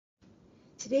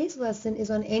Today's lesson is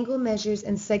on angle measures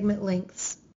and segment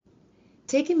lengths.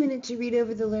 Take a minute to read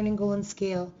over the learning goal and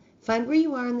scale. Find where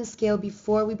you are on the scale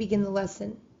before we begin the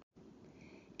lesson.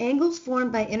 Angles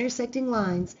formed by intersecting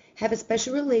lines have a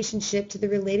special relationship to the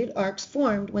related arcs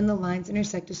formed when the lines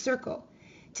intersect a circle.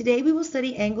 Today we will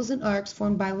study angles and arcs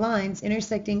formed by lines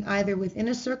intersecting either within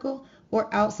a circle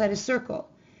or outside a circle.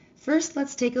 First,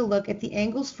 let's take a look at the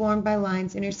angles formed by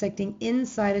lines intersecting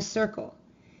inside a circle.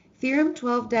 Theorem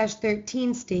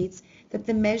 12-13 states that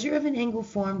the measure of an angle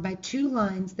formed by two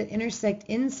lines that intersect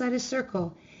inside a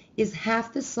circle is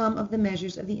half the sum of the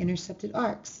measures of the intercepted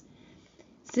arcs.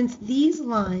 Since these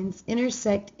lines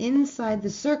intersect inside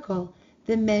the circle,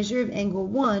 the measure of angle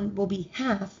 1 will be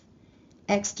half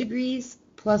x degrees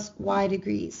plus y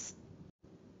degrees.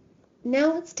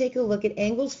 Now let's take a look at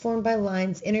angles formed by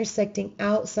lines intersecting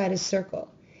outside a circle.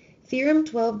 Theorem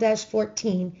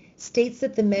 12-14 states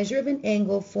that the measure of an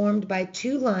angle formed by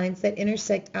two lines that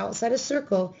intersect outside a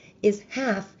circle is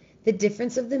half the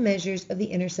difference of the measures of the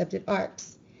intercepted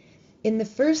arcs. In the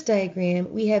first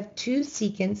diagram, we have two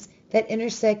secants that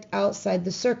intersect outside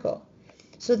the circle.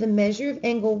 So the measure of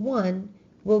angle 1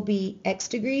 will be x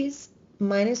degrees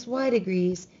minus y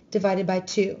degrees divided by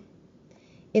 2.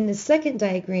 In the second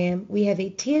diagram, we have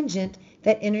a tangent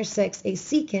that intersects a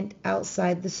secant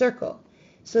outside the circle.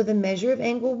 So the measure of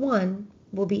angle 1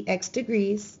 will be x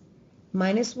degrees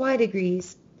minus y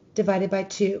degrees divided by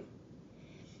 2.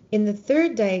 In the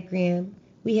third diagram,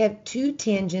 we have two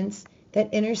tangents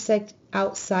that intersect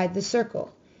outside the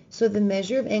circle. So the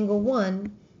measure of angle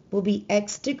 1 will be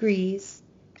x degrees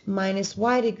minus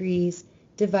y degrees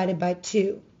divided by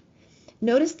 2.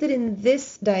 Notice that in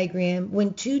this diagram,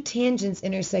 when two tangents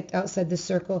intersect outside the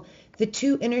circle, the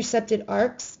two intercepted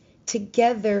arcs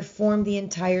together form the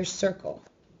entire circle.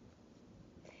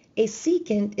 A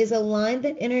secant is a line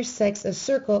that intersects a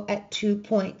circle at 2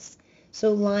 points.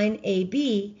 So line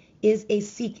AB is a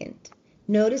secant.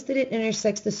 Notice that it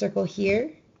intersects the circle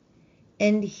here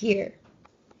and here.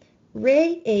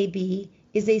 Ray AB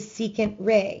is a secant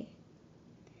ray.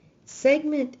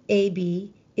 Segment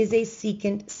AB is a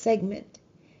secant segment.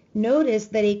 Notice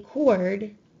that a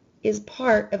chord is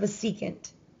part of a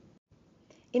secant.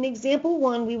 In example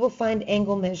 1, we will find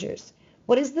angle measures.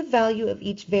 What is the value of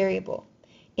each variable?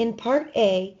 In part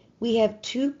A, we have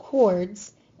two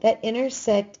chords that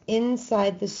intersect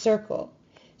inside the circle.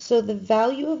 So the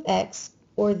value of x,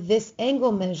 or this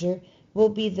angle measure, will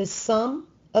be the sum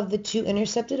of the two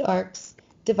intercepted arcs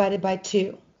divided by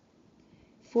 2.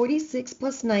 46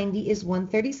 plus 90 is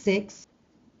 136,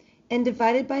 and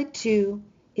divided by 2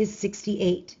 is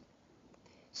 68.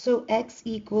 So x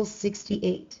equals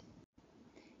 68.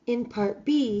 In part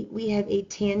B, we have a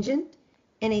tangent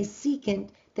and a secant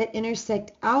that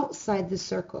intersect outside the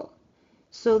circle.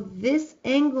 So this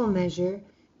angle measure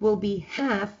will be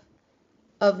half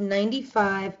of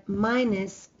 95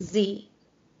 minus z.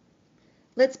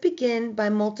 Let's begin by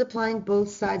multiplying both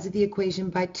sides of the equation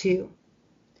by 2.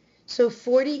 So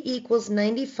 40 equals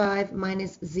 95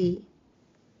 minus z.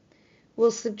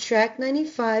 We'll subtract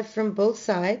 95 from both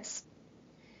sides,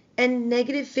 and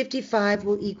negative 55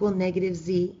 will equal negative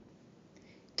z.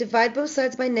 Divide both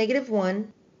sides by negative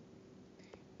 1,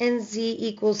 and z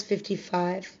equals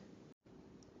 55.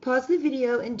 Pause the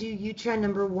video and do U-try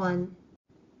number 1.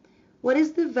 What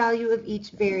is the value of each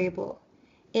variable?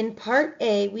 In part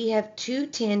A, we have two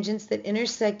tangents that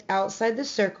intersect outside the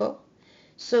circle,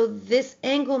 so this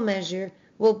angle measure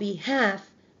will be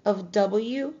half of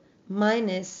w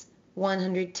minus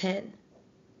 110.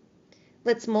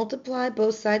 Let's multiply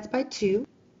both sides by 2,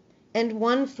 and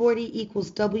 140 equals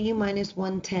w minus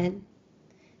 110.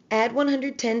 Add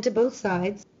 110 to both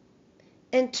sides,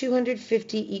 and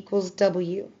 250 equals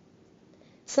w.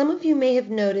 Some of you may have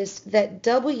noticed that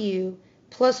w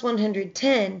plus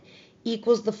 110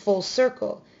 equals the full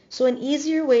circle. So an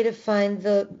easier way to find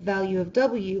the value of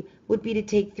w would be to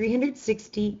take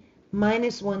 360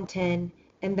 minus 110,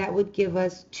 and that would give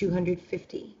us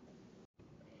 250.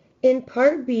 In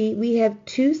part B, we have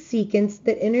two secants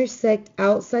that intersect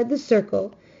outside the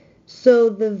circle, so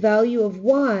the value of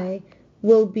y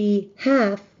will be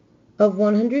half of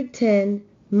 110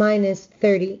 minus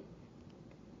 30.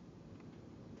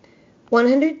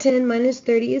 110 minus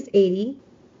 30 is 80,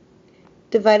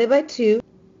 divided by 2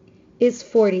 is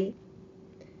 40,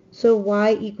 so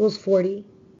y equals 40.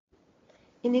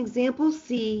 In example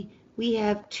C, we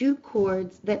have two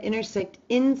chords that intersect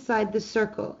inside the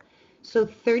circle, so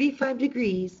 35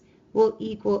 degrees will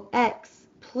equal x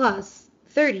plus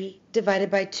 30 divided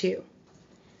by 2.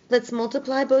 Let's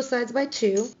multiply both sides by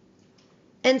 2,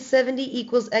 and 70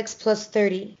 equals x plus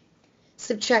 30.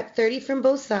 Subtract 30 from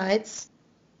both sides,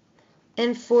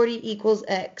 and 40 equals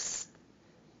x.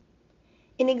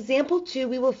 In example 2,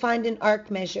 we will find an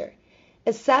arc measure.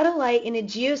 A satellite in a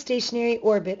geostationary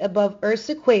orbit above Earth's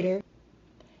equator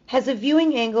has a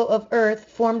viewing angle of Earth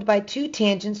formed by two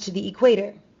tangents to the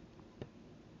equator.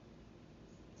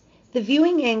 The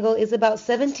viewing angle is about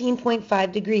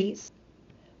 17.5 degrees.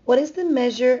 What is the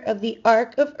measure of the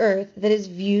arc of Earth that is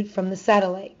viewed from the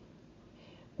satellite?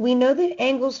 We know that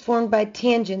angles formed by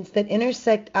tangents that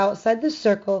intersect outside the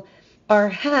circle are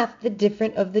half the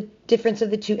difference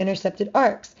of the two intercepted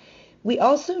arcs. We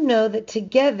also know that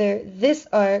together this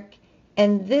arc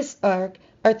and this arc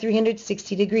are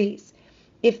 360 degrees.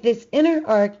 If this inner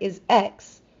arc is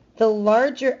x, the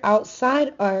larger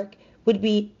outside arc would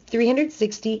be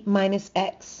 360 minus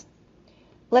x.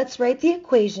 Let's write the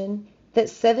equation that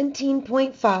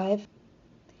 17.5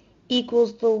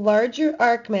 equals the larger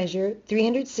arc measure,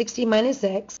 360 minus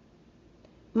x,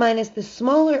 minus the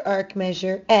smaller arc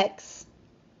measure, x,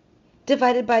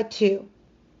 divided by 2.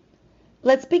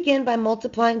 Let's begin by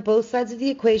multiplying both sides of the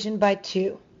equation by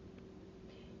 2.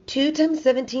 2 times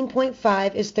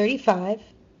 17.5 is 35.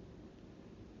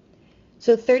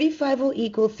 So 35 will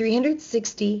equal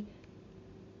 360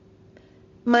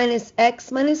 minus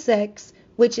x,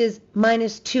 which is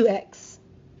minus 2x.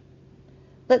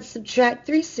 Let's subtract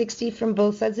 360 from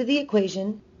both sides of the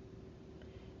equation.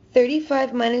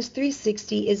 35 minus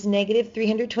 360 is negative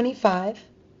 325,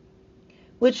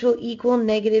 which will equal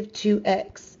negative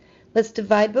 2x. Let's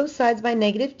divide both sides by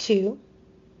negative 2,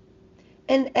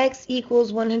 and x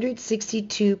equals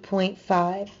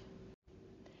 162.5.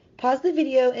 Pause the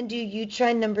video and do you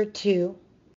try number 2.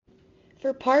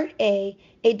 For part A,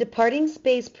 a departing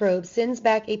space probe sends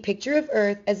back a picture of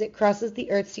Earth as it crosses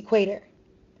the Earth's equator.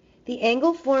 The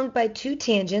angle formed by two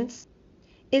tangents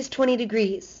is 20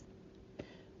 degrees.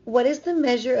 What is the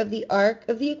measure of the arc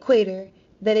of the equator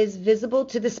that is visible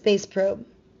to the space probe?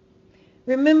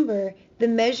 Remember, the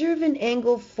measure of an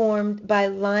angle formed by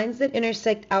lines that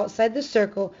intersect outside the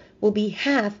circle will be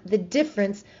half the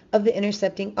difference of the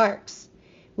intercepting arcs.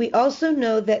 We also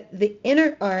know that the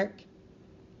inner arc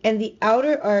and the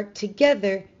outer arc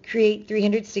together create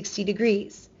 360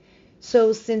 degrees.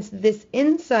 So since this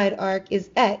inside arc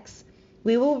is x,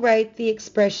 we will write the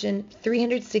expression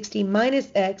 360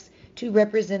 minus x to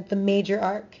represent the major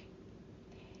arc.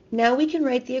 Now we can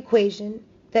write the equation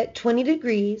that 20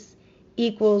 degrees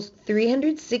equals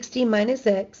 360 minus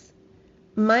x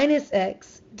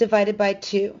divided by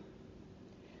 2.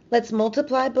 Let's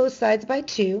multiply both sides by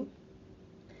 2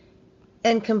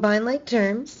 and combine like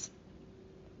terms,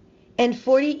 and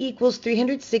 40 equals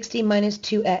 360 minus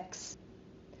 2x.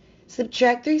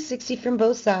 Subtract 360 from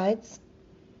both sides,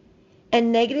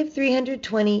 and negative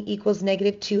 320 equals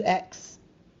negative 2x.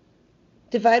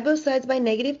 Divide both sides by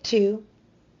negative 2,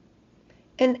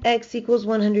 and x equals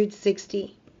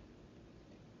 160.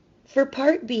 For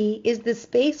part B, is the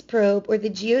space probe or the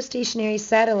geostationary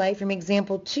satellite from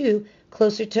example 2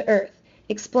 closer to Earth?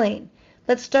 Explain.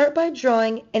 Let's start by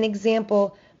drawing an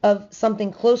example of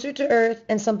something closer to Earth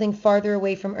and something farther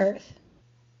away from Earth.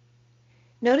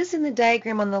 Notice in the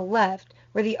diagram on the left,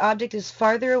 where the object is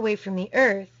farther away from the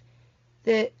Earth,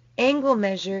 the angle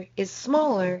measure is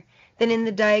smaller than in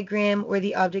the diagram where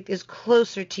the object is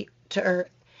closer to Earth.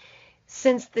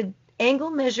 Since the angle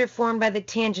measure formed by the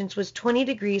tangents was 20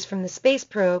 degrees from the space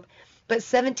probe, but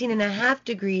 17.5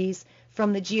 degrees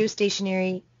from the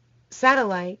geostationary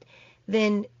satellite,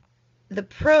 then the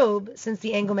probe, since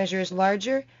the angle measure is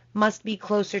larger, must be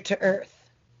closer to Earth.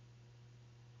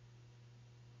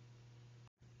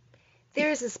 There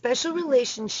is a special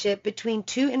relationship between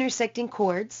two intersecting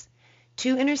chords,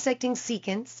 two intersecting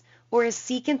secants, or a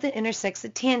secant that intersects a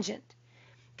tangent.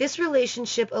 This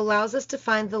relationship allows us to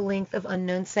find the length of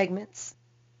unknown segments.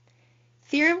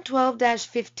 Theorem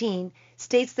 12-15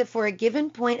 states that for a given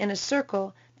point in a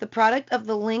circle, the product of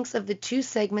the lengths of the two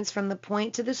segments from the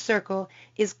point to the circle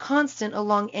is constant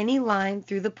along any line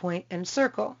through the point and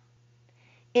circle.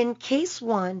 In case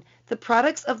 1, the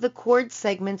products of the chord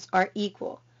segments are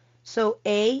equal. So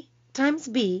A times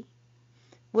B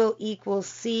will equal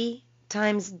C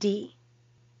times D.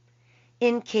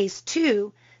 In case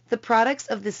 2, the products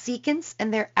of the secants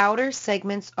and their outer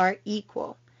segments are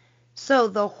equal. So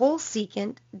the whole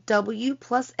secant, W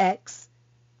plus X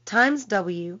times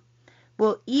W,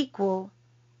 will equal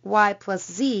Y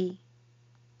plus Z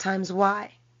times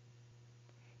Y.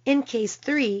 In case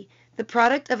 3, the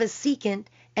product of a secant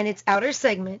and its outer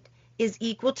segment is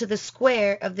equal to the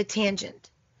square of the tangent.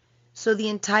 So the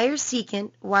entire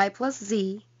secant, Y plus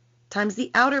Z, times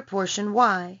the outer portion,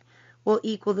 Y, will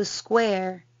equal the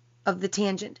square of the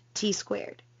tangent, T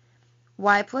squared.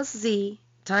 Y plus Z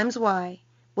times Y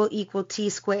will equal T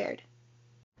squared.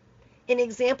 In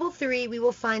example 3, we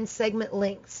will find segment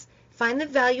lengths. Find the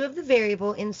value of the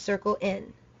variable in circle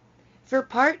N. For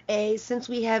part A, since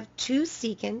we have two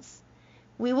secants,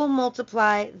 we will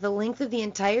multiply the length of the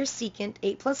entire secant,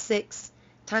 8 plus 6,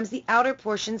 times the outer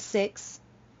portion, 6,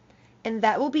 and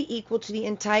that will be equal to the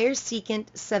entire secant,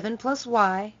 7 plus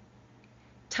y,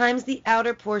 times the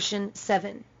outer portion,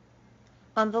 7.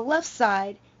 On the left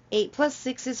side, 8 plus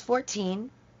 6 is 14,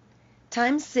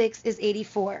 times 6 is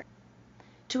 84.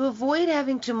 To avoid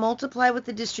having to multiply with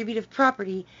the distributive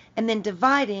property and then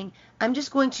dividing, I'm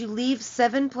just going to leave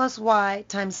 7 plus y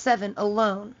times 7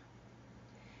 alone.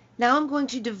 Now I'm going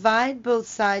to divide both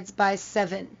sides by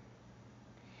 7.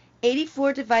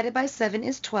 84 divided by 7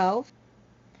 is 12,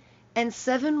 and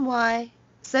 7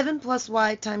 plus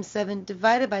y times 7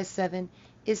 divided by 7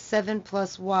 is 7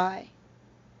 plus y.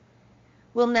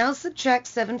 We'll now subtract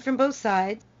 7 from both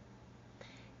sides,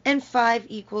 and 5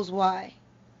 equals y.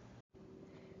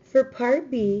 For part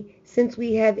B, since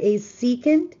we have a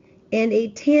secant and a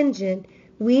tangent,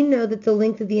 we know that the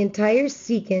length of the entire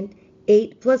secant,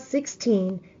 8 plus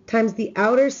 16, times the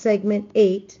outer segment,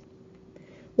 8,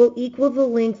 will equal the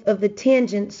length of the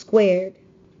tangent squared.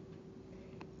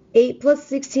 8 plus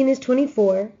 16 is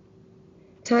 24,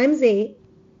 times 8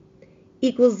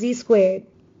 equals z squared.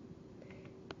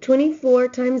 24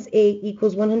 times 8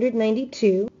 equals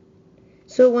 192,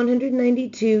 so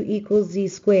 192 equals z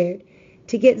squared.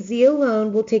 To get z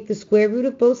alone, we'll take the square root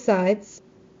of both sides,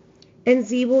 and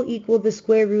z will equal the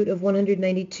square root of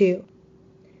 192.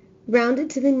 Rounded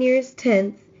to the nearest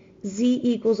tenth, z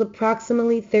equals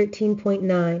approximately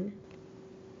 13.9.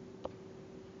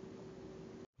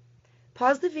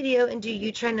 Pause the video and do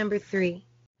U-try number 3.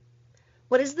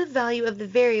 What is the value of the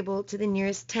variable to the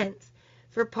nearest tenth?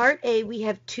 For part A, we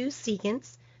have two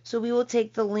secants, so we will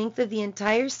take the length of the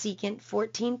entire secant,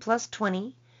 14 plus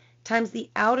 20, times the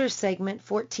outer segment,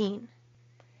 14.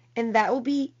 And that will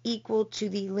be equal to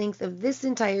the length of this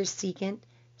entire secant,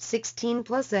 16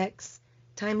 plus x,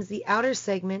 times the outer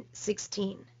segment,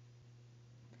 16.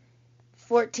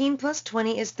 14 plus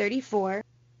 20 is 34,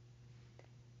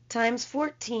 times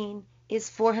 14 is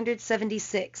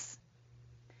 476.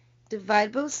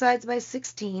 Divide both sides by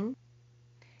 16,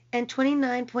 and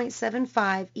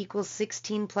 29.75 equals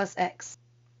 16 plus x.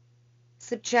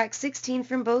 Subtract 16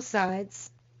 from both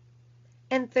sides,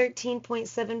 and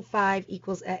 13.75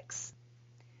 equals x,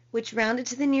 which rounded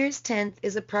to the nearest tenth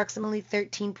is approximately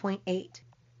 13.8.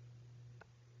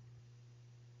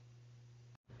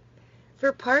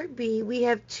 For part B, we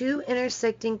have two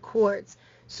intersecting chords,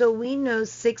 so we know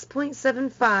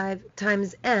 6.75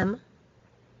 times m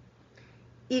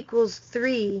equals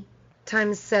 3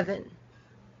 times 7.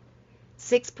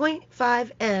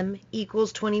 6.5m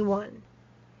equals 21.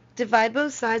 Divide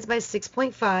both sides by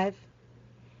 6.5,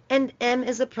 and m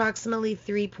is approximately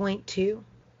 3.2.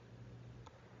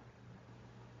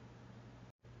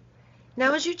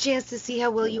 Now is your chance to see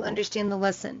how well you understand the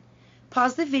lesson.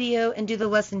 Pause the video and do the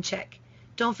lesson check.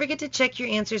 Don't forget to check your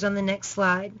answers on the next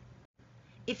slide.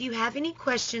 If you have any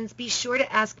questions, be sure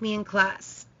to ask me in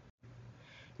class.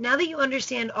 Now that you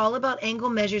understand all about angle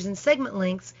measures and segment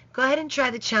lengths, go ahead and try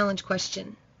the challenge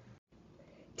question.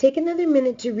 Take another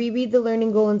minute to reread the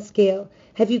learning goal and scale.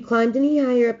 Have you climbed any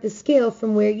higher up the scale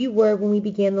from where you were when we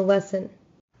began the lesson?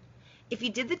 If you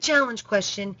did the challenge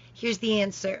question, here's the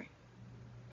answer.